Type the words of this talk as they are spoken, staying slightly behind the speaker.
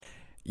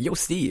Yo,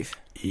 Steve.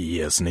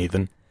 Yes,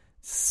 Nathan.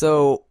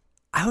 So,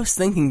 I was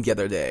thinking the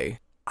other day,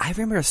 I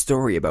remember a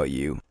story about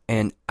you,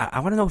 and I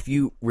want to know if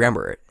you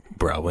remember it.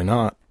 Probably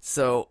not.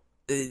 So,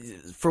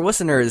 for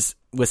listeners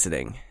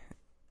listening,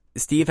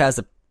 Steve has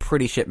a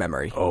pretty shit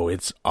memory. Oh,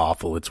 it's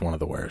awful. It's one of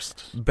the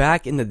worst.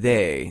 Back in the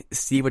day,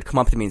 Steve would come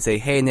up to me and say,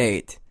 "Hey,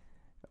 Nate,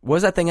 what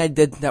was that thing I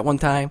did that one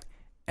time?"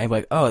 And I'd be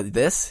like, "Oh,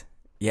 this?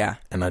 Yeah."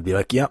 And I'd be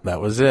like, yep,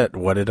 that was it.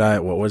 What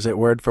was it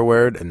word for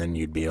word? And then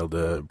you'd be able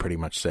to pretty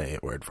much say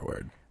it word for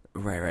word.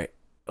 Right.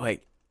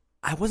 Like,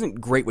 I wasn't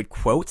great with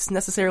quotes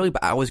necessarily,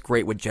 but I was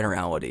great with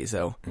generality.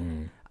 So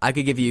I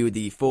could give you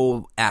the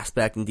full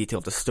aspect and detail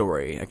of the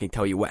story. I can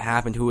tell you what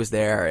happened, who was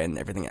there, and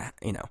everything,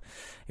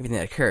 everything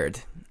that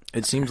occurred.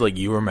 It seems like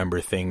you remember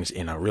things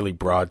in a really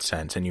broad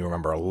sense, and you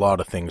remember a lot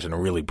of things in a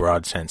really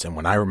broad sense. And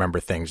when I remember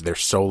things, they're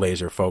so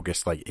laser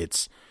focused, like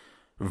it's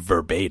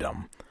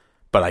verbatim.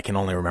 But I can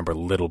only remember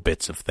little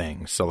bits of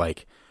things. So,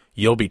 like,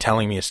 you'll be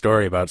telling me a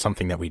story about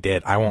something that we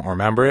did. I won't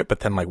remember it,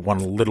 but then, like, one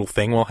little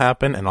thing will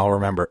happen, and I'll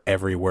remember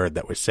every word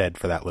that was said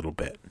for that little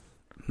bit.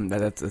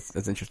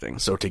 That's interesting.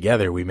 So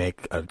together, we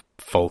make a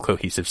full,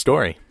 cohesive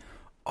story.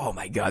 Oh,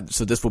 my God.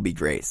 So this will be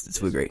great.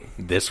 This will be great.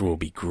 This will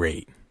be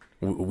great.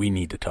 We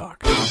need to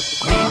talk.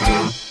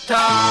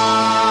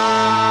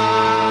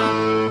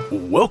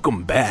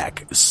 Welcome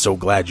back. So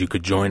glad you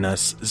could join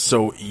us.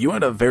 So you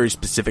had a very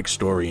specific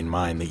story in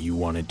mind that you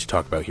wanted to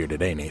talk about here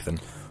today, Nathan.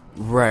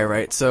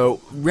 Right.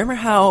 So remember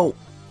how...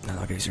 I'm not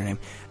going to use her name.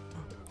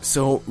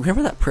 So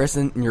remember that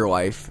person in your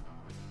life,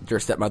 your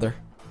stepmother?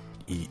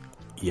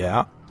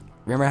 Yeah.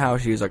 Remember how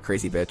she was a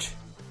crazy bitch?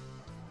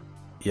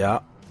 Yeah.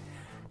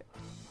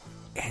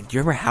 And do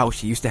you remember how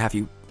she used to have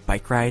you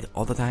bike ride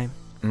all the time?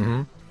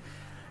 Mm-hmm.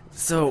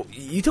 So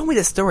you told me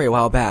this story a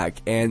while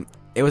back, and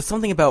it was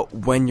something about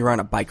when you're on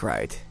a bike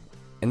ride.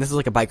 And this was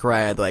like a bike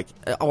ride, like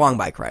a long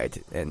bike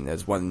ride. And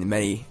there's one of the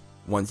many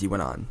ones you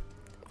went on.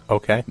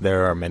 Okay.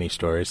 There are many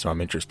stories, so I'm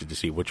interested to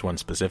see which one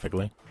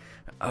specifically.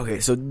 Okay,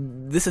 so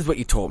this is what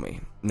you told me.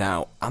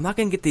 Now, I'm not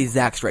going to get the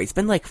exact right. It's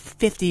been like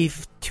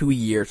 52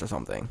 years or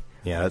something.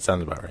 Yeah, that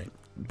sounds about right.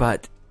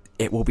 But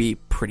it will be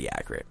pretty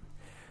accurate.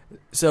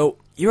 So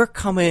you're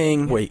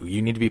coming... Wait,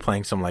 you need to be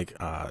playing some like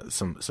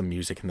some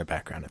music in the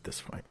background at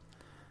this point.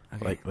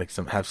 Okay. Like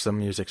some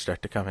music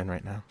start to come in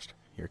right now.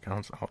 Here it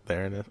comes. Oh,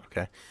 there it is.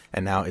 Okay.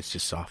 And now it's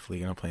just softly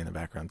going to play in the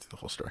background through the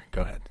whole story.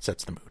 Go ahead.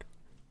 Sets the mood.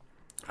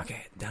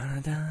 Okay.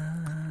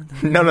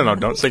 No.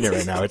 Don't sing it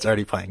right now. It's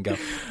already playing. Go.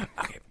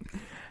 Okay.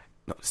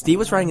 No, Steve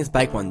was riding his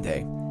bike one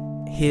day.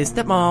 His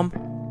stepmom,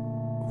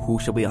 who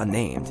shall be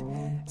unnamed,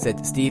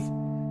 said, "Steve,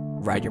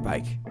 ride your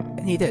bike."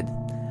 And he did.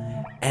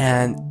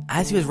 And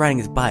as he was riding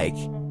his bike,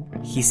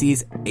 he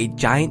sees a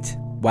giant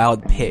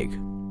wild pig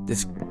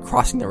just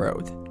crossing the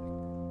road.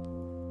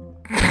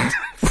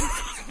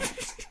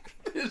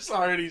 This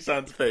already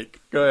sounds fake.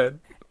 Go ahead.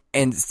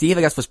 And Steve,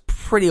 I guess, was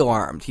pretty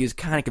alarmed. He was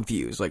kind of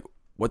confused. Like,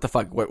 what the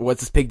fuck?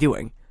 What's this pig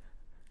doing?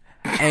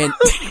 And...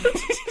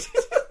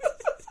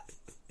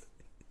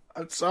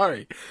 I'm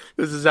sorry.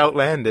 This is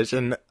outlandish,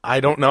 and I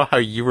don't know how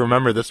you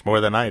remember this more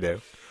than I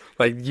do.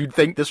 Like, you'd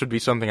think this would be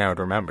something I would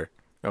remember.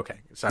 Okay,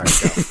 sorry.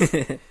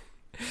 Go.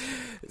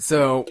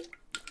 So,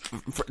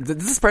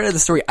 this is part of the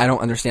story I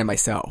don't understand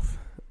myself.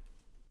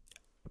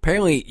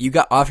 Apparently, you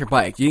got off your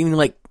bike. You didn't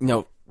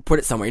even, put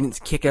it somewhere. You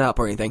didn't kick it up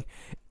or anything.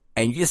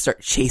 And you just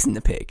start chasing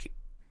the pig.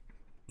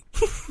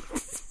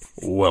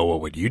 Well,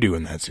 what would you do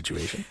in that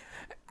situation?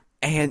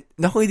 And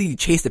not only did you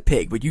chase the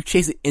pig, but you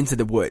chase it into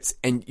the woods.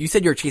 And you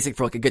said you were chasing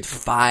for like a good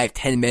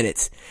 5-10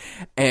 minutes.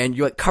 And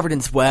you're like covered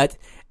in sweat.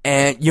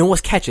 And you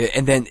almost catch it.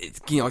 And then it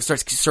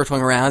starts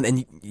circling around.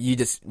 And you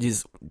just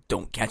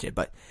don't catch it.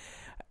 But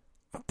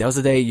that was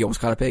the day you almost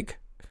caught a pig.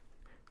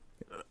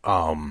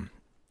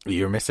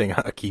 You're missing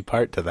a key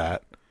part to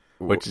that,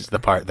 which is the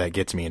part that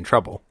gets me in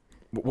trouble.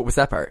 What was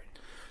that part?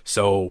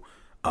 So,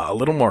 a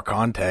little more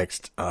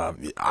context.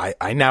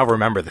 I now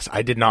remember this.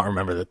 I did not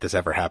remember that this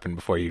ever happened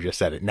before you just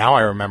said it. Now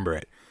I remember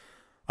it.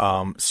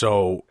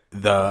 So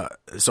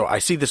I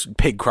see this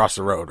pig cross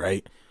the road,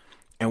 right?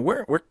 And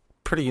we're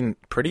pretty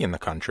in the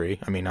country.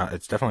 I mean,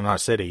 it's definitely not a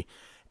city.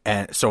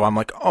 And so I'm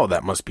like, oh,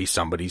 that must be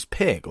somebody's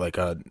pig. Like,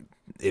 it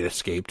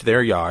escaped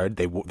their yard.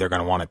 They're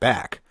going to want it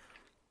back.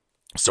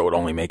 So it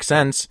only makes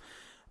sense.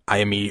 I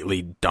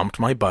immediately dumped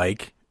my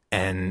bike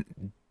and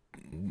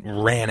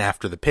ran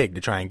after the pig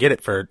to try and get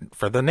it for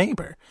the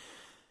neighbor.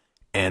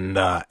 And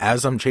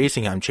as I'm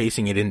chasing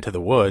it into the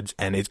woods,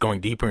 and it's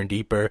going deeper and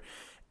deeper.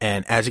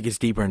 And as it gets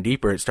deeper and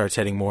deeper, it starts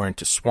heading more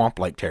into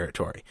swamp-like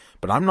territory.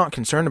 But I'm not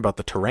concerned about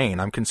the terrain.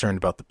 I'm concerned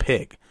about the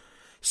pig.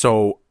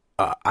 So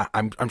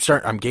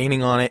I'm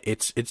gaining on it.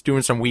 It's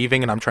doing some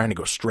weaving, and I'm trying to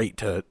go straight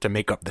to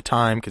make up the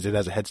time because it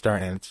has a head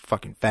start and it's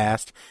fucking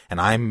fast.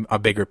 And I'm a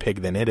bigger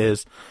pig than it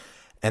is.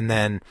 And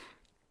then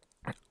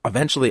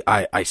eventually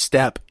I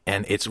step,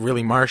 and it's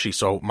really marshy,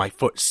 so my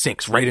foot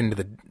sinks right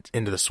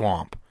into the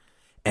swamp,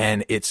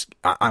 and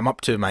I'm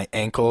up to my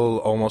ankle,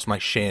 almost my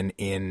shin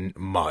in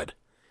mud.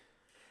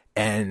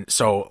 And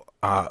so,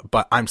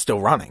 but I'm still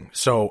running.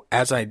 So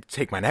as I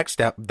take my next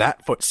step,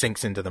 that foot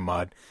sinks into the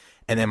mud,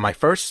 and then my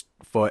first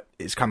foot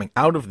is coming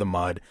out of the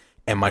mud,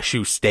 and my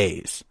shoe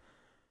stays.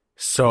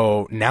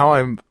 So now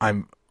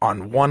I'm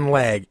on one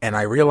leg, and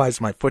I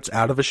realize my foot's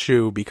out of a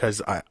shoe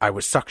because I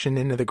was suctioned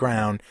into the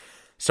ground.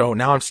 So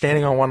now I'm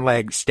standing on one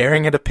leg,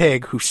 staring at a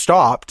pig who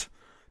stopped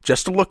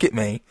just to look at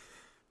me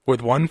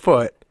with one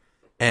foot,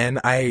 and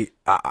I'm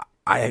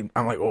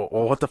like, well,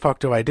 what the fuck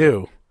do I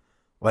do?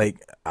 Like,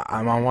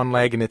 I'm on one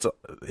leg, and it's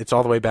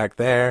all the way back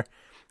there.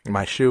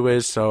 My shoe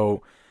is,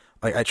 so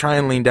like I try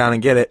and lean down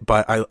and get it,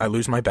 but I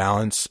lose my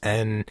balance,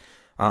 and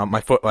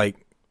my foot, like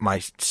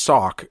my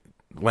sock,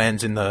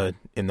 lands in the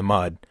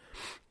mud,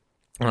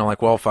 and I'm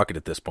like, well, fuck it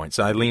at this point.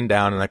 So I lean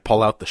down and I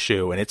pull out the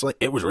shoe, and it's like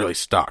it was really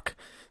stuck,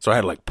 so I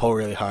had to like pull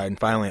really hard, and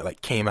finally it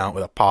like came out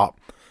with a pop,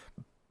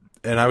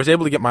 and I was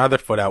able to get my other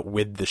foot out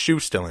with the shoe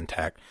still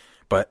intact,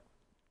 but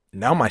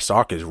now my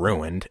sock is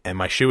ruined, and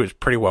my shoe is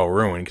pretty well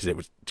ruined because it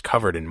was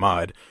covered in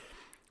mud.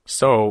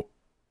 So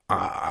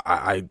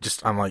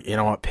I'm like, you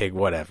know what, pig,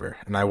 whatever.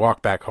 And I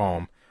walk back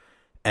home,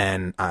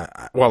 and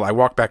I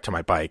walk back to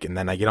my bike, and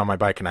then I get on my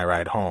bike and I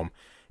ride home,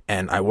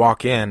 and I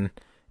walk in,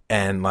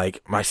 and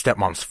like my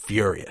stepmom's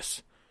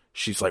furious.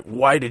 She's like,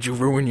 why did you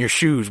ruin your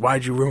shoes?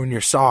 Why'd you ruin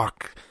your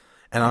sock?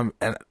 And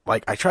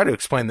like, I try to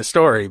explain the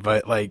story,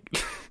 but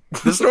like,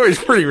 the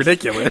story's pretty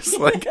ridiculous.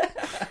 Like,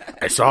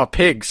 I saw a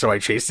pig, so I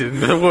chased it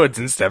into the woods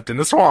and stepped in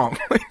the swamp.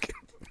 Like,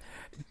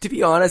 to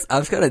be honest, I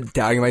was kind of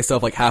doubting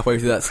myself like halfway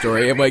through that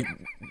story. I'm like,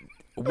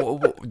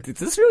 did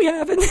this really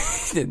happen?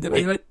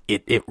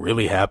 It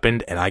really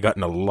happened, and I got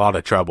in a lot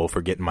of trouble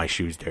for getting my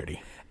shoes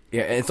dirty.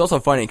 Yeah, and it's also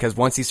funny because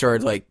once he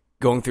started like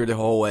going through the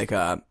whole like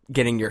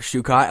getting your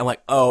shoe caught, I'm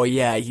like, oh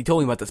yeah, he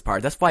told me about this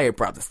part. That's why I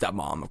brought the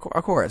stepmom,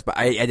 of course. But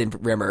I didn't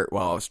remember it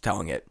while I was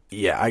telling it.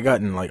 Yeah, I got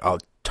in like a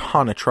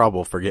ton of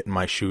trouble for getting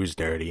my shoes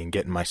dirty and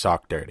getting my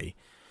sock dirty,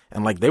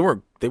 and like they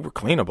were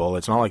cleanable.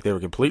 It's not like they were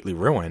completely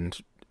ruined.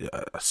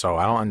 So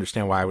I don't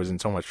understand why I was in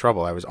so much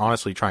trouble. I was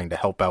honestly trying to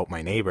help out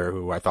my neighbor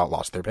who I thought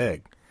lost their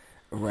pig.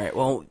 Right.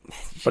 Well,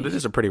 but it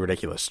is a pretty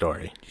ridiculous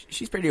story.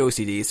 She's pretty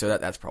OCD, so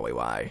that's probably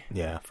why.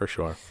 Yeah, for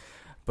sure.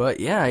 But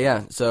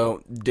yeah.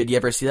 So did you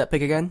ever see that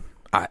pig again?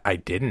 I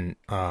didn't.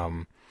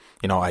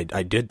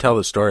 I did tell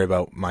the story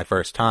about my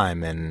first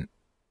time, and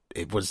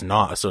it was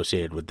not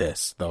associated with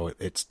this, though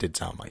it did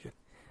sound like it.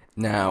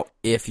 Now,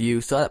 if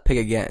you saw that pig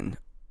again,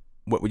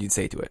 what would you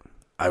say to it?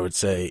 I would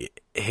say,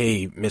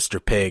 hey,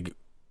 Mr. Pig,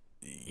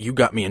 you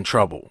got me in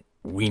trouble.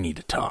 We need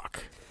to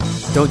talk.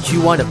 Don't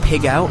you want to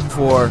pig out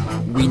for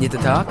We Need to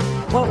Talk?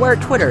 Well, we're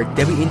at Twitter,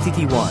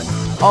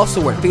 WNCT1.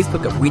 Also, we're at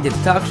Facebook at We Need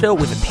to Talk Show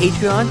with a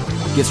Patreon.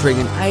 Give us a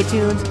rating on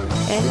iTunes.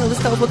 And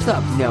let's tell us what's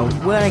up. We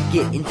want to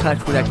get in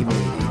touch with our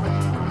community.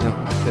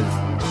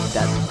 Because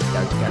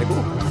that's kind of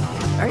cool.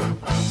 Alright,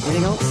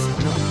 anything else?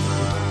 No.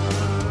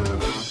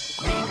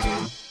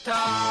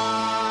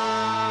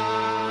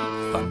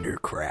 Thunder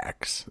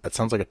Cracks. That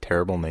sounds like a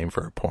terrible name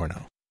for a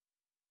porno.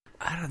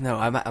 I don't know.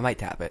 I might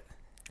tap it.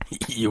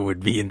 You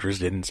would be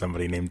interested in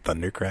somebody named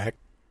Thundercrack?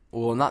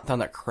 Well, not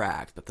Thunder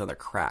Cracks, but Thunder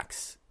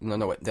Cracks. No,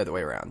 the other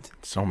way around.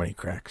 So many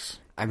cracks.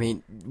 I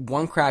mean,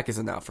 one crack is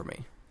enough for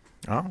me.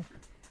 Oh.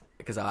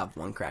 Because I'll have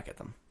one crack at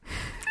them.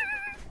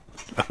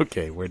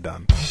 Okay, we're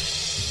done.